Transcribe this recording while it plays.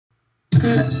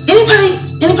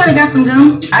Anybody got some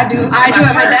gum? I do. I do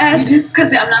at my desk.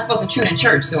 Because I'm not supposed to chew it in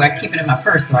church, so I keep it in my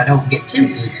purse so I don't get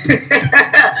tempted.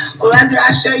 Well, after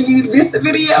I show you this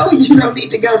video, you don't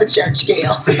need to go to church,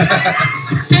 Gail.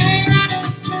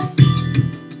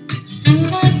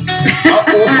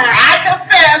 I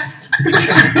confess.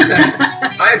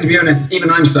 I have to be honest, even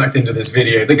I'm sucked into this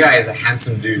video. The guy is a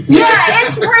handsome dude. Yeah,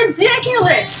 it's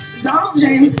ridiculous. Donald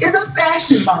James is a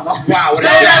fashion model. Wow,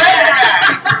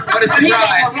 what a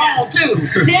surprise.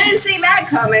 Didn't see that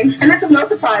coming. And it's no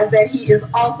surprise that he is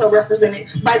also represented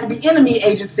by the Enemy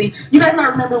Agency. You guys might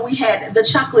remember we had the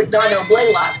chocolate Darnell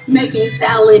Blaylock making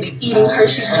salad and eating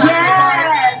Hershey's chocolate.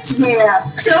 Yes. Yeah.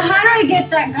 So how do I get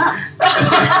that gum?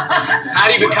 How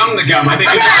do you become the gum? I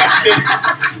think it's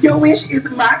question. Your wish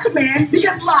is my command,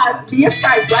 because live via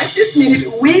Skype right this minute,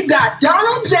 we've got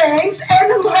Donald James and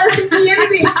the American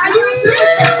Enemy. How you doing?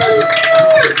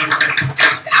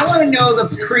 I want to know the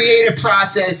creative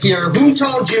process here. Who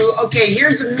told you, okay,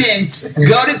 here's a mint,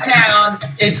 go to town,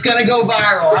 it's going to go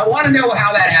viral? I want to know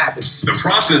how that happened. The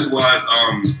process was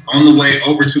on the way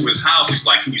over to his house, he's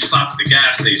like, can you stop at the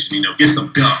gas station, get some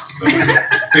gum? So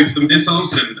picked the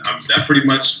Mentos, and that pretty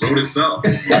much wrote itself.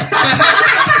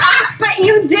 But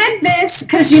you did this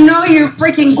because you know you're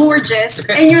freaking gorgeous,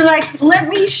 and you're like, let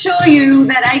me show you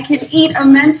that I can eat a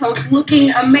Mentos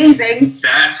looking amazing.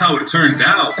 That's how it turned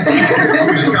out. We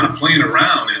were just kind of playing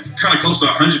around, and kind of close to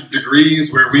 100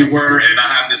 degrees where we were, and I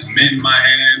have this mint in my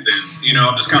hand, and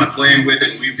I'm just kind of playing with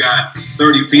it. We've got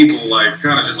 30 people like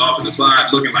kind of just off to the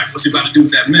side looking like, what's he about to do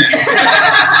with that mint?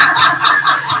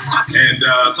 And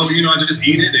so I just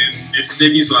eat it, and it's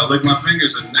sticky, so I lick my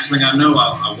fingers, and next thing I know,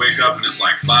 I wake up and it's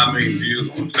like 5 million views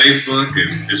on Facebook,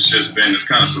 and it's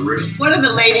kind of surreal. What are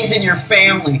the ladies in your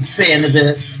family saying to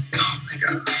this? Oh my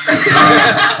God.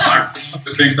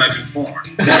 The things I do porn.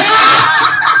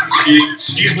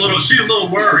 She's a little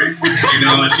worried, and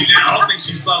I don't think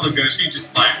she saw the gun. She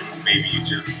just like, maybe you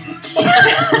just.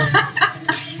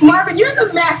 Marvin, you're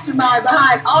the mastermind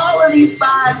behind all of these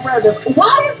fine brothers.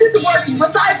 Why is this working,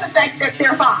 besides the fact that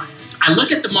they're fine? I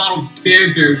look at the model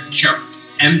very, very carefully.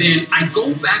 And then I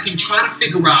go back and try to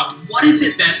figure out what is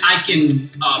it that I can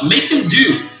make them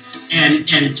do and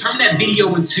turn that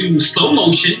video into slow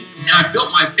motion. And I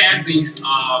built my fan base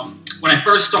when I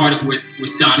first started with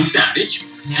Donnie Savage.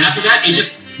 And after that,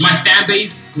 my fan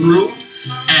base grew.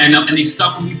 And they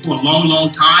stuck with me for a long,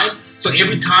 long time. So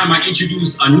every time I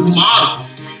introduce a new model,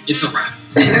 it's a wrap.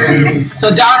 So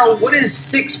Donald, what does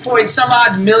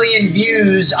 6-point-some-odd million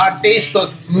views on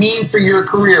Facebook mean for your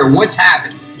career? What's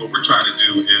happened? What we're trying to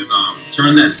do is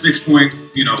turn that 6-point,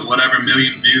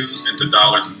 million views into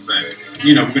dollars and cents.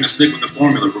 We're going to stick with the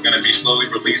formula. We're going to be slowly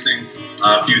releasing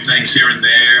a few things here and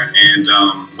there, and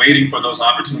waiting for those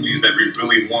opportunities that we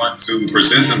really want to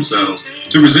present themselves.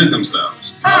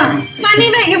 Funny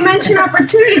that you mention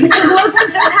opportunity, because look what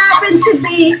just happened to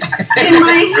be in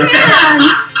my hand.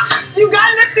 You got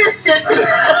an assistant.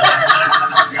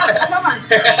 Come on.